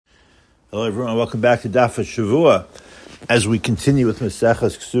Hello, everyone. Welcome back to Daf Shavua as we continue with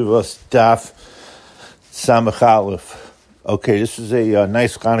Maseches Kesubos Daf Samach Aleph. Okay, this is a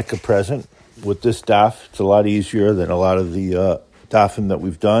nice Hanukkah present with this daf. It's a lot easier than a lot of the dafim that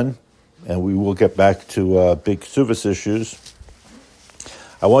we've done, and we will get back to big Kesubos issues.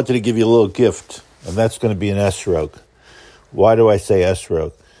 I wanted to give you a little gift, and that's going to be an esrog. Why do I say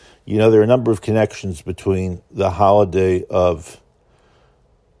esrog? You know, there are a number of connections between the holiday of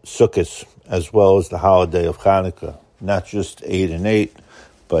Sukkot as well as the holiday of Hanukkah. Not just 8 and 8,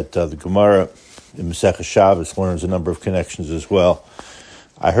 but the Gemara in Masechah Shabbos learns a number of connections as well.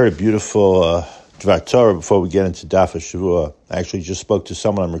 I heard a beautiful Dvar Torah before we get into Daf Shavua. I actually just spoke to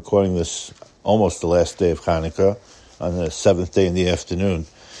someone. I'm recording this almost the last day of Hanukkah on the 7th day in the afternoon.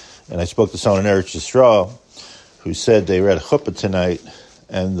 And I spoke to someone in Eretz Yisrael who said they read Chuppah tonight,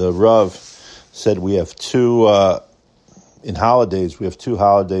 and the Rav said we have in holidays, we have two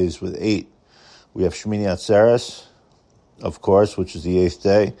holidays with 8. We have Shmini Atzeres, of course, which is the 8th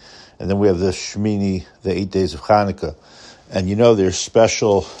day, and then we have the Shmini, the 8 days of Hanukkah. And you know there's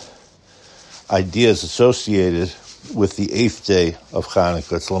special ideas associated with the 8th day of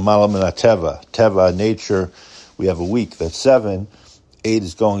Hanukkah. It's L'mala min Teva. Teva, nature, we have a week, that's 7. 8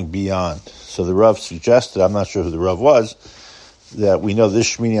 is going beyond. So the Rav suggested, I'm not sure who the Rav was, that we know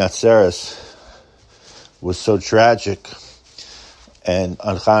this Shmini Atzeres was so tragic, and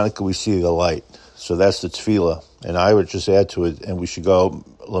on Hanukkah we see the light. So that's the tefillah. And I would just add to it, and we should go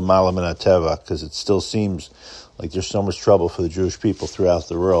l'mala min teva, because it still seems like there's so much trouble for the Jewish people throughout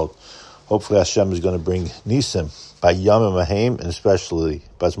the world. Hopefully Hashem is going to bring nisim by Yamim Ahim, and especially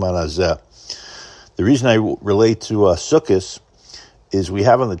Bazman Hazeh. The reason I relate to Sukkot is we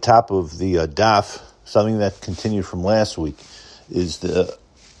have on the top of the daf something that continued from last week, is the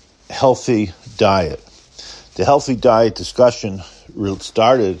healthy diet. The healthy diet discussion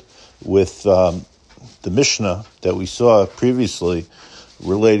started with the Mishnah that we saw previously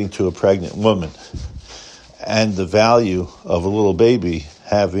relating to a pregnant woman and the value of a little baby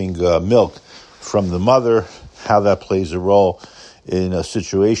having milk from the mother, how that plays a role in a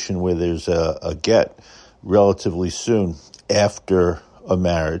situation where there's a get relatively soon after a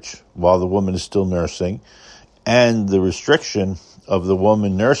marriage while the woman is still nursing, and the restriction of the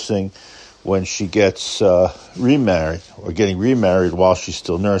woman nursing when she gets remarried or getting remarried while she's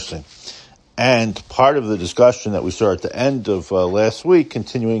still nursing. And part of the discussion that we saw at the end of last week,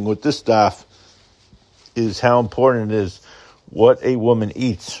 continuing with this daf, is how important it is what a woman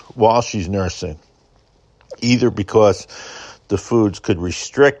eats while she's nursing, either because the foods could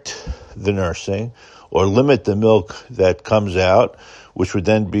restrict the nursing or limit the milk that comes out, which would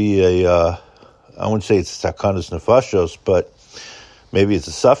then be I wouldn't say it's sakanas nefashos, but maybe it's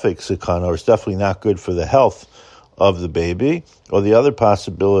a suffix sakana, or it's definitely not good for the health of the baby. Or the other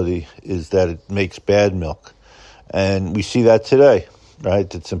possibility is that it makes bad milk. And we see that today,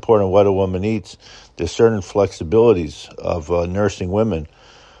 right? It's important what a woman eats. There's certain flexibilities of nursing women,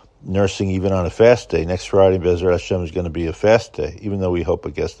 nursing even on a fast day. Next Friday, Be'ezrat Hashem, is going to be a fast day, even though we hope, I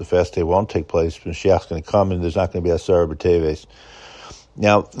guess, the fast day won't take place. Mashiach's going to come and there's not going to be Asara B'Teves.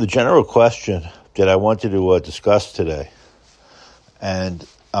 Now, the general question that I wanted to discuss today, and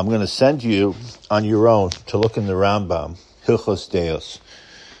I'm going to send you on your own to look in the Rambam, Hilchos Deos.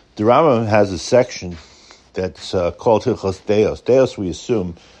 The Rambam has a section that's called Hilchos Deos. Deos, we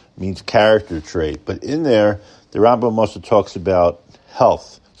assume, means character trait. But in there, the Rambam also talks about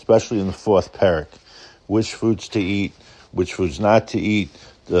health, especially in the 4th parak. Which foods to eat, which foods not to eat,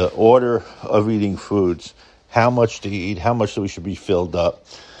 the order of eating foods, how much to eat, how much that we should be filled up.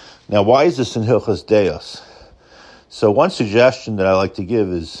 Now, why is this in Hilchos Deos? So one suggestion that I like to give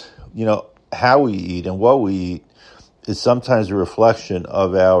is, how we eat and what we eat is sometimes a reflection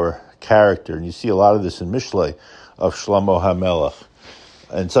of our character. And you see a lot of this in Mishlei of Shlomo HaMelech.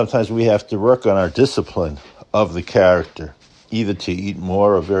 And sometimes we have to work on our discipline of the character, either to eat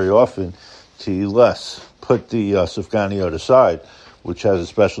more or very often to eat less. Put the sufganiyot aside, which has a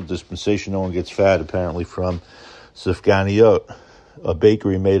special dispensation. No one gets fat, apparently, from sufganiyot. A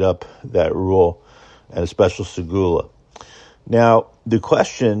bakery made up that rule, and a special segula. Now, the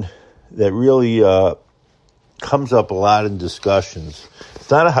question that really comes up a lot in discussions, it's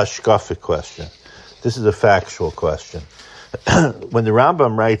not a hashkafic question. This is a factual question. When the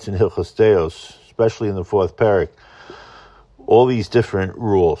Rambam writes in Hilchos Deos, especially in the 4th parak, all these different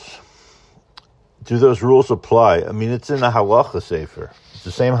rules, do those rules apply? I mean, it's in the Halacha Sefer. It's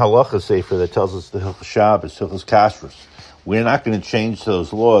the same Halacha Sefer that tells us the Hilchos Shabbos, Hilchos Kashrus. We're not going to change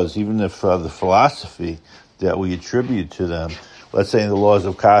those laws, even if the philosophy that we attribute to them, let's say in the laws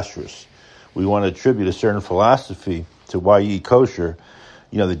of kashrus, we want to attribute a certain philosophy to why you eat kosher.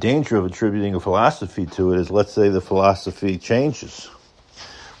 The danger of attributing a philosophy to it is, let's say the philosophy changes.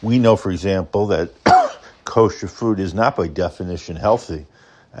 We know, for example, that kosher food is not by definition healthy,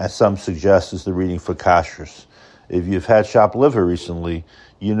 as some suggest is the reading for kashrus. If you've had chopped liver recently,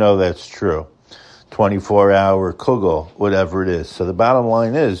 you know that's true. 24-hour kugel, whatever it is. So the bottom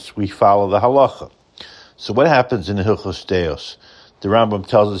line is, we follow the halacha. So what happens in the Hilchos Deos? The Rambam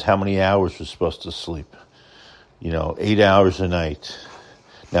tells us how many hours we're supposed to sleep. 8 hours a night.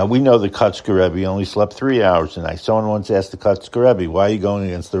 Now, we know the Kutzker Rebbe only slept 3 hours a night. Someone once asked the Kutzker Rebbe, why are you going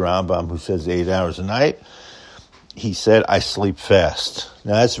against the Rambam who says 8 hours a night? He said, I sleep fast.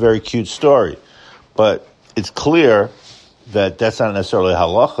 Now, that's a very cute story, but it's clear that that's not necessarily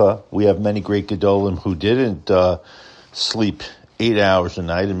halacha. We have many great gedolim who didn't sleep 8 hours a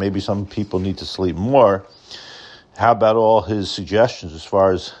night, and maybe some people need to sleep more. How about all his suggestions as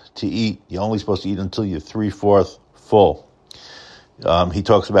far as to eat? You're only supposed to eat until you're 3/4 full. He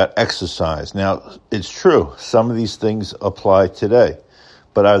talks about exercise. Now, it's true, some of these things apply today.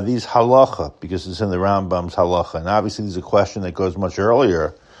 But are these halacha? Because it's in the Rambam's halacha. And obviously there's a question that goes much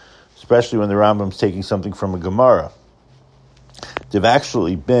earlier, especially when the Rambam's taking something from a Gemara. There have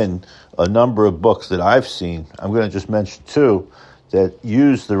actually been a number of books that I've seen, I'm going to just mention two, that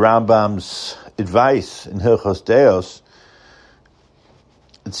use the Rambam's advice in Hilchos Deos.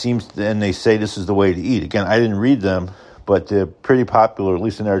 It seems, and they say this is the way to eat. Again, I didn't read them, but they're pretty popular, at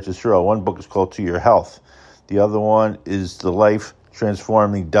least in Eretz Yisrael. One book is called To Your Health. The other one is The Life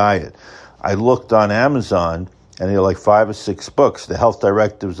Transforming Diet. I looked on Amazon, and there are like 5 or 6 books. The Health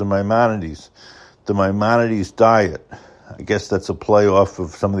Directives of Maimonides, the Maimonides Diet. I guess that's a play off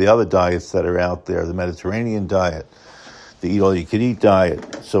of some of the other diets that are out there, the Mediterranean diet, the eat-all-you-can-eat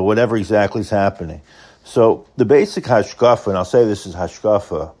diet. So whatever exactly is happening. So the basic hashkafa, and I'll say this is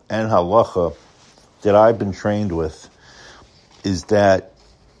hashkafa and halacha that I've been trained with, is that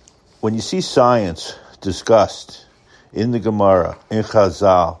when you see science discussed in the Gemara, in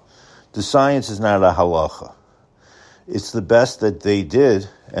Chazal, the science is not a halacha. It's the best that they did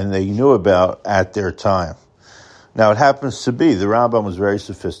and they knew about at their time. Now, it happens to be the Rambam was very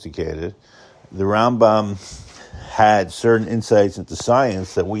sophisticated. The Rambam had certain insights into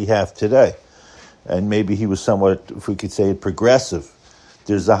science that we have today. And maybe he was somewhat, if we could say, progressive.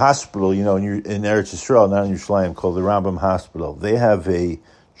 There's a hospital, in Eretz Yisrael, not in Yerushalayim, called the Rambam Hospital. They have a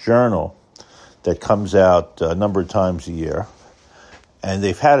journal that comes out a number of times a year. And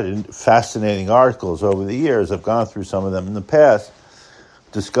they've had fascinating articles over the years. I've gone through some of them in the past,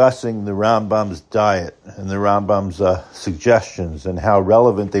 discussing the Rambam's diet and the Rambam's suggestions and how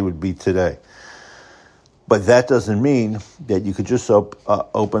relevant they would be today. But that doesn't mean that you could just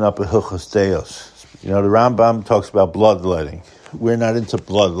open up a Hilchos Deos. The Rambam talks about bloodletting. We're not into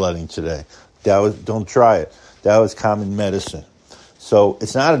bloodletting today. Don't try it. That was common medicine. So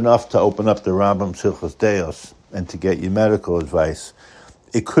it's not enough to open up the Rambam's Hilchos Deos and to get you medical advice.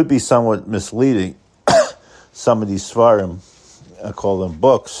 It could be somewhat misleading. Some of these svarim, I call them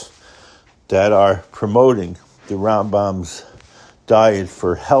books, that are promoting the Rambam's diet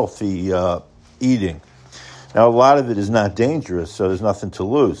for healthy eating. Now, a lot of it is not dangerous, so there's nothing to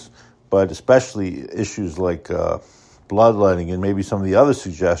lose. But especially issues like bloodletting and maybe some of the other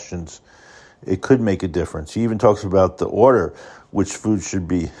suggestions, it could make a difference. He even talks about the order which food should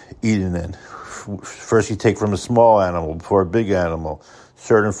be eaten in. First you take from a small animal before a big animal,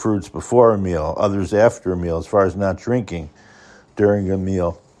 certain fruits before a meal, others after a meal, as far as not drinking during a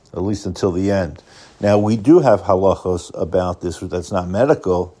meal, at least until the end. Now, we do have halachos about this, that's not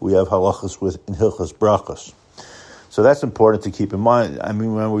medical. We have halachos in Hilchos Brachos. So that's important to keep in mind. I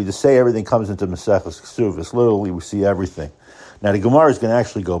mean, when we just say everything comes into Maseches Kesubos, literally we see everything. Now, the Gemara is going to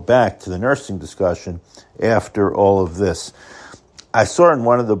actually go back to the nursing discussion after all of this. I saw in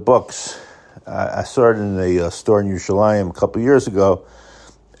one of the books, I saw it in a store in Yerushalayim a couple of years ago,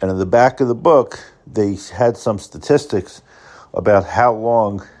 and in the back of the book, they had some statistics about how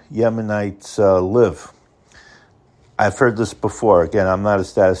long Yemenites live. I've heard this before. Again, I'm not a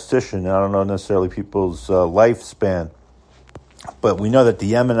statistician, and I don't know necessarily people's lifespan, but we know that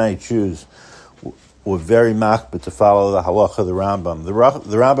the Yemenite Jews were very makbid to follow the halacha of the Rambam. The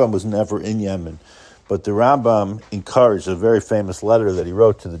Rambam was never in Yemen, but the Rambam encouraged a very famous letter that he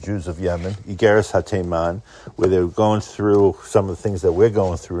wrote to the Jews of Yemen, Igeres HaTeiman, where they were going through some of the things that we're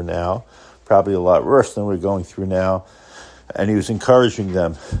going through now, probably a lot worse than we're going through now. And he was encouraging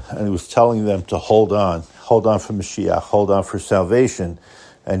them, and he was telling them to hold on for Mashiach, hold on for salvation.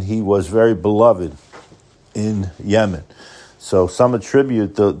 And he was very beloved in Yemen. So some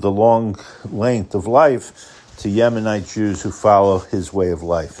attribute the long length of life to Yemenite Jews who follow his way of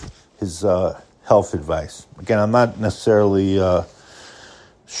life, his health advice. Again, I'm not necessarily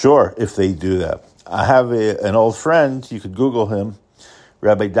Sure, if they do that. I have an old friend, you could Google him,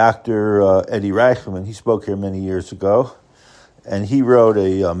 Rabbi Dr. Eddie Reichman. He spoke here many years ago, and he wrote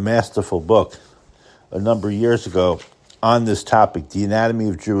a masterful book a number of years ago on this topic, The Anatomy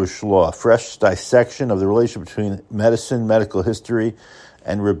of Jewish Law, a fresh dissection of the relationship between medicine, medical history,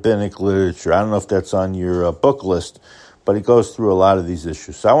 and rabbinic literature. I don't know if that's on your book list, but it goes through a lot of these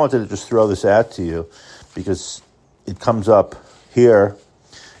issues. So I wanted to just throw this out to you because it comes up here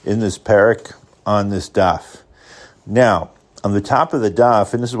in this parak on this daf. Now, on the top of the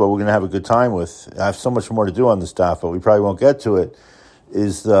daf, and this is what we're going to have a good time with, I have so much more to do on this daf, but we probably won't get to it,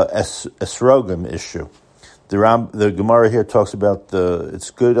 is the esrogim issue. The Gemara here talks about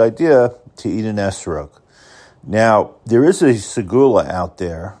it's a good idea to eat an esrog. Now, there is a segula out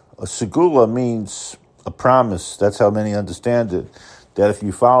there. A segula means a promise. That's how many understand it, that if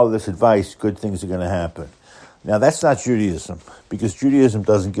you follow this advice, good things are going to happen. Now, that's not Judaism, because Judaism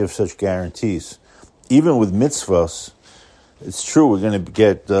doesn't give such guarantees. Even with mitzvahs, it's true we're going to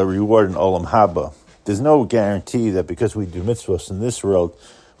get reward in Olam Haba. There's no guarantee that because we do mitzvahs in this world,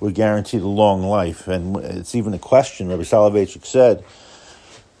 we're guaranteed a long life. And it's even a question, Rabbi Soloveitchik said,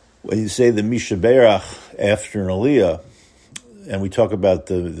 when you say the Misha Berach after an Aliyah, and we talk about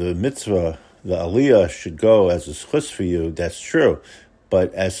the mitzvah, the Aliyah should go as a schus for you, that's true.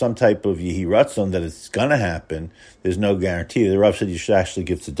 But as some type of Yehi Ratzon that it's going to happen, there's no guarantee. The Rav said you should actually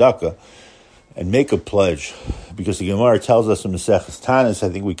give tzedakah and make a pledge, because the Gemara tells us in Maseches Tanis, I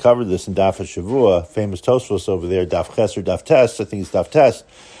think we covered this in Daf Shavua, famous Tosfos over there, Daf Ches or Daf Tes, I think it's Daf Tes,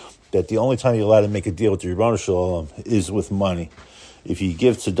 that the only time you're allowed to make a deal with the Ribono Shel Olam is with money. If you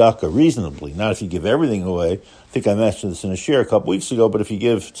give tzedakah reasonably, not if you give everything away. I think I mentioned this in a share a couple weeks ago, but if you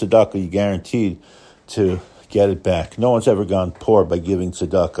give tzedakah, you're guaranteed to get it back. No one's ever gone poor by giving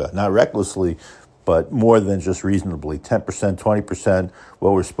tzedakah, not recklessly, but more than just reasonably, 10%, 20%,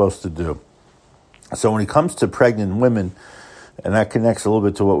 what we're supposed to do. So when it comes to pregnant women, and that connects a little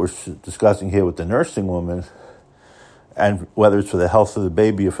bit to what we're discussing here with the nursing woman, and whether it's for the health of the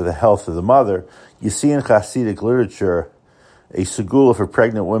baby or for the health of the mother, you see in Hasidic literature a segula for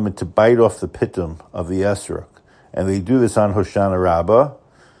pregnant women to bite off the pitum of the esrog. And they do this on Hoshana Rabbah,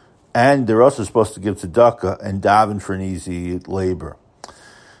 and they're also supposed to give tzedakah and daven for an easy labor.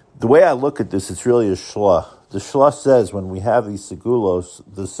 The way I look at this, it's really a shlah. The shlah says when we have these segulos,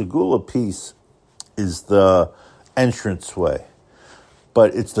 the segula piece is the entranceway,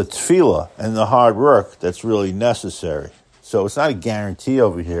 but it's the tefillah and the hard work that's really necessary. So it's not a guarantee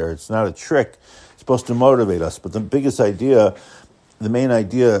over here. It's not a trick. It's supposed to motivate us. But the biggest idea, the main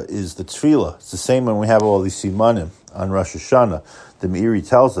idea, is the tefillah. It's the same when we have all these simanim on Rosh Hashanah. The Meiri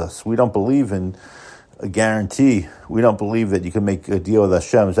tells us we don't believe in a guarantee. We don't believe that you can make a deal with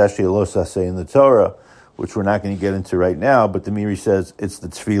Hashem. It's actually a lo saseh in the Torah, which we're not going to get into right now, but the Meiri says it's the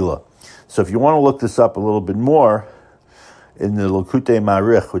tefillah. So if you want to look this up a little bit more, in the Lokutei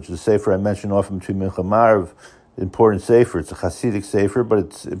Marich, which is a sefer I mentioned often between Mincha Marav, important sefer. It's a Hasidic sefer,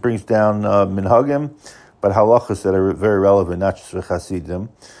 but it brings down minhagim, but halachas that are very relevant, not just for Hasidim.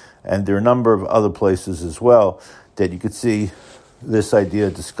 And there are a number of other places as well that you could see this idea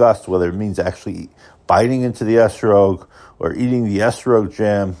discussed, whether it means actually biting into the esrog or eating the esrog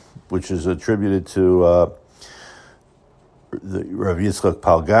jam, which is attributed to the Rav Yitzchak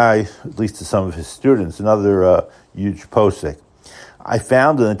Palgai, at least to some of his students, another huge posek. I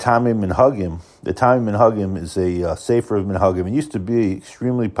found in the Tamim Minhagim, the Tamim Minhagim is a sefer of Minhagim. It used to be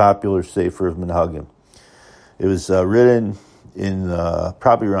extremely popular sefer of Minhagim. It was written in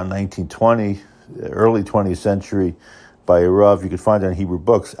probably around 1920, early 20th century, by a Rav. You could find it on Hebrew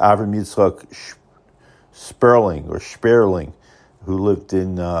books, Avram Yitzchak Sperling, who lived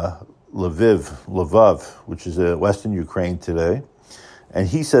in Lviv, which is Western Ukraine today. And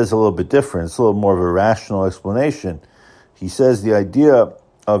he says a little bit different. It's a little more of a rational explanation. He says the idea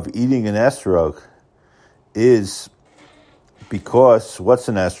of eating an esrog is because, what's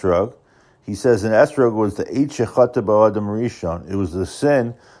an esrog? He says an esrog was the Eit Shechata Ba'Adam Rishon. It was the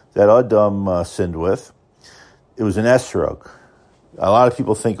sin that Adam sinned with. It was an esrog. A lot of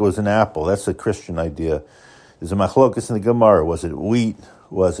people think it was an apple. That's a Christian idea. There's a machlokas in the Gemara. Was it wheat?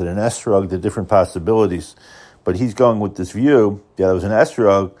 Was it an esrog? There are different possibilities. But he's going with this view that it was an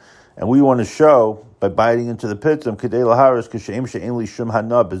esrog, and we want to show by biting into the pitum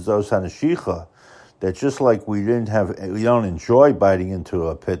that just like we don't enjoy biting into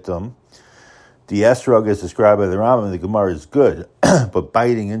a pitum, the esrog as described by the Rambam in the Gemara is good, but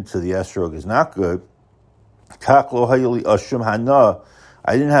biting into the esrog is not good.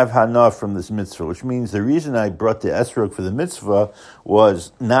 I didn't have hana from this mitzvah, which means the reason I brought the esrog for the mitzvah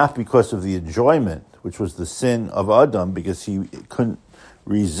was not because of the enjoyment, which was the sin of Adam, because he couldn't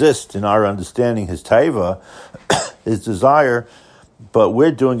resist in our understanding his taiva, his desire, but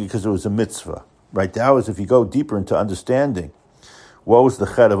we're doing it because it was a mitzvah, right? That was, if you go deeper into understanding, what was the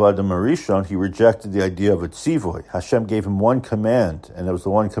chet of Adam Arishon? He rejected the idea of a tzivoy. Hashem gave him one command, and it was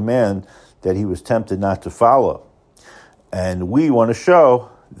the one command that he was tempted not to follow. And we want to show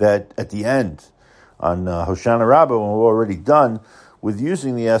that at the end, on Hoshana Rabbah, when we're already done with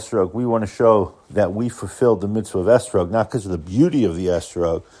using the esrog, we want to show that we fulfilled the mitzvah of esrog, not because of the beauty of the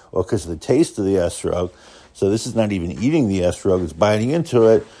esrog or because of the taste of the esrog. So this is not even eating the esrog, it's biting into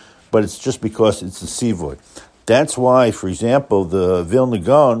it, but it's just because it's a tzivoy. That's why, for example, the Vilna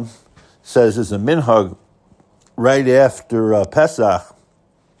Gaon says there's a minhag right after Pesach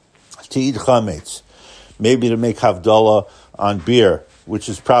to eat chametz, maybe to make havdalah on beer, which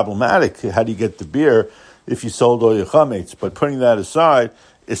is problematic. How do you get the beer if you sold all your chametz? But putting that aside,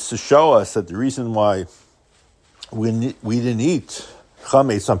 is to show us that the reason why we didn't eat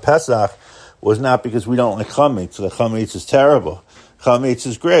chametz on Pesach was not because we don't like chametz. The chametz is terrible. Chametz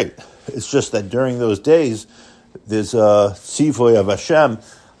is great. It's just that during those days, there's a tzivoy of Hashem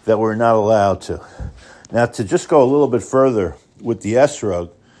that we're not allowed to. Now, to just go a little bit further with the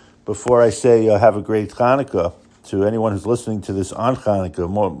esrog, before I say have a great Hanukkah to anyone who's listening to this on Hanukkah,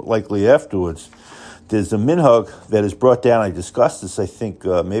 more likely afterwards, there's a minhag that is brought down. I discussed this, I think,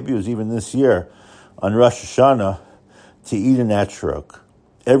 maybe it was even this year, on Rosh Hashanah, to eat an esrog.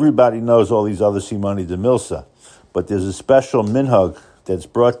 Everybody knows all these other simani de milsa, but there's a special minhag that's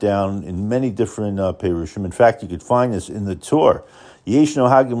brought down in many different perushim. In fact, you could find this in the Torah. Yesh no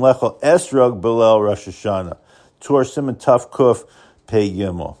hagim lechol esrog belel Rosh Hashanah. Torah Simon Tuf Kuf Pei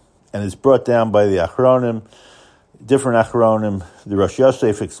Gimel. And it's brought down by the Achronim, different Achronim. The Rosh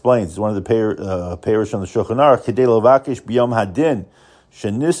Yosef explains, it's one of the perush on the Shulchan Aruch, Kedei levakish biyom hadin,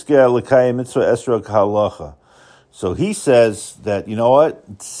 shenisker l'kayim mitzvah esrog halacha. So he says that, you know what,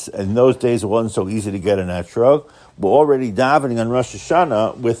 in those days it wasn't so easy to get an esrog. We're already davening on Rosh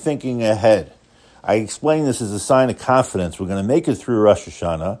Hashanah, we're thinking ahead. I explain this as a sign of confidence. We're going to make it through Rosh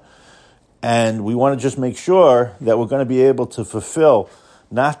Hashanah, and we want to just make sure that we're going to be able to fulfill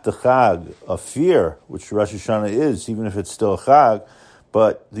not the chag of fear, which Rosh Hashanah is, even if it's still a chag,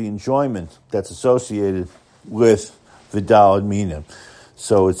 but the enjoyment that's associated with the Daled Minim.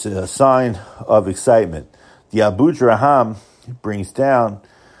 So it's a sign of excitement. The Abu Draham brings down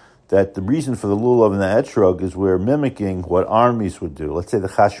that the reason for the lulav and the etrog is we're mimicking what armies would do. Let's say the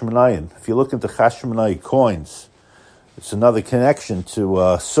Chashmonayim. If you look into Chashmonai coins, it's another connection to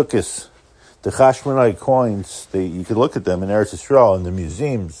Sukkot. The Chashmonai coins, you could look at them in Eretz Yisrael in the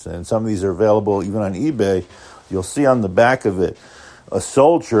museums, and some of these are available even on eBay. You'll see on the back of it a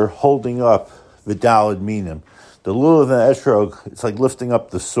soldier holding up the Daled Minim. The lulav and the etrog, it's like lifting up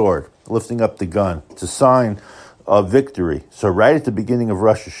the sword, lifting up the gun. It's a sign of victory. So right at the beginning of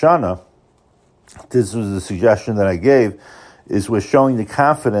Rosh Hashanah, this was the suggestion that I gave, is we're showing the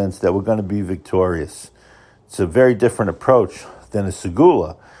confidence that we're going to be victorious. It's a very different approach than a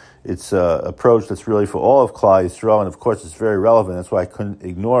segula. It's an approach that's really for all of Klal Yisrael, and of course it's very relevant. That's why I couldn't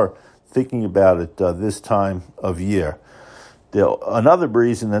ignore thinking about it this time of year. Another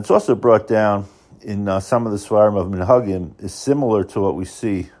reason that's also brought down in some of the Svarim of Minhagim is similar to what we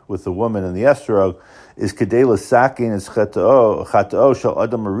see with the woman in the esrog, is Kedei l'sakin es chata'o shel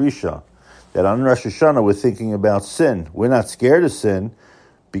Adam Arisha. That on Rosh Hashanah we're thinking about sin. We're not scared of sin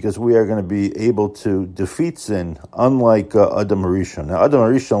because we are going to be able to defeat sin, unlike Adam Arisha. Now Adam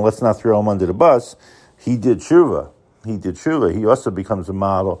Arisha, let's not throw him under the bus, he did tshuva. He also becomes a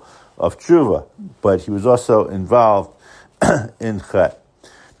model of tshuva, but he was also involved in chet.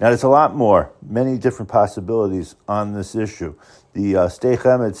 Now, there's a lot more, many different possibilities on this issue. The Stei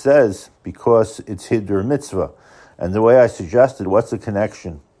Chemed says, because it's Hidur Mitzvah. And the way I suggested, what's the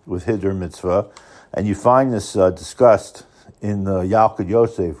connection with Hidur Mitzvah? And you find this discussed in the Yalkut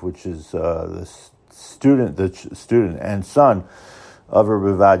Yosef, which is the student and son of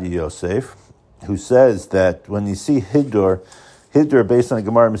Rabbi Ovadia Yosef, who says that when you see Hidur based on the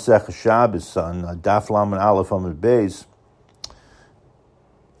Gemara Masechah Shabbos on Daf Lamed Aleph Amud Beis,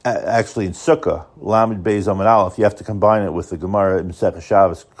 actually in Sukkah, Lamed Beis Amud Aleph, you have to combine it with the Gemara in Masechah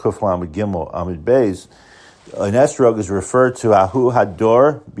Shabbos, Kuf Lamed Gimel Amud Beis. An esrog is referred to Ahu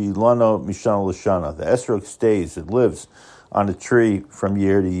Hador Bilano Mishana Lashana. The esrog stays, it lives on a tree from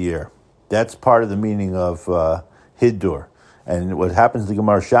year to year. That's part of the meaning of Hidur. And what happens in the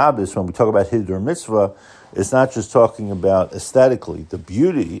Gemara Shabbos, when we talk about Hidur Mitzvah, it's not just talking about aesthetically, the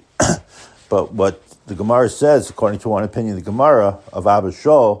beauty, but what the Gemara says, according to one opinion, the Gemara of Abba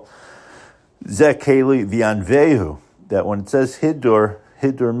Shol, Zekeli V'Anvehu, that when it says Hidur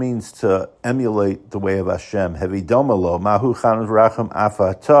Hidur means to emulate the way of Hashem. Hevidomalo, mahu chanav v'racham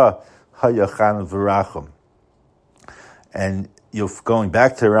afata haya chanav v'racham. And you're going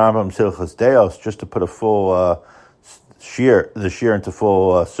back to Rambam Hilchos Deos just to put a full the shear into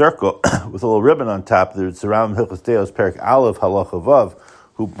full circle with a little ribbon on top. There's the Rambam Hilchos Deos Perek Aleph Halacha Vav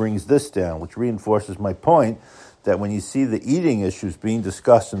who brings this down, which reinforces my point that when you see the eating issues being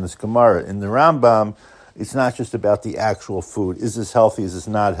discussed in this Gemara, in the Rambam, it's not just about the actual food. Is this healthy? Is this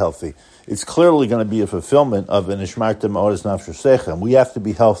not healthy? It's clearly going to be a fulfillment of an Ishmarta Ma'odas Nafshosechem. We have to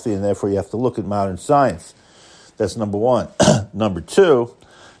be healthy, and therefore you have to look at modern science. That's number one. Number two,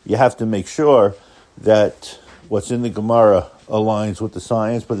 you have to make sure that what's in the Gemara aligns with the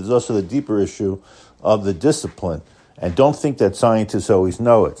science, but there's also the deeper issue of the discipline. And don't think that scientists always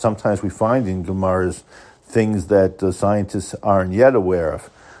know it. Sometimes we find in Gemaras things that scientists aren't yet aware of.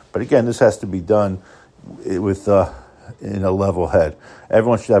 But again, this has to be done with in a level head.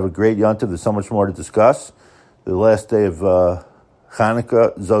 Everyone should have a great Yontiv. There's so much more to discuss. The last day of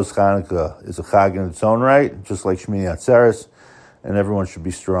Chanukah, Zos Chanukah, is a Chag in its own right, just like Shmini Atzeres, and everyone should be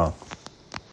strong.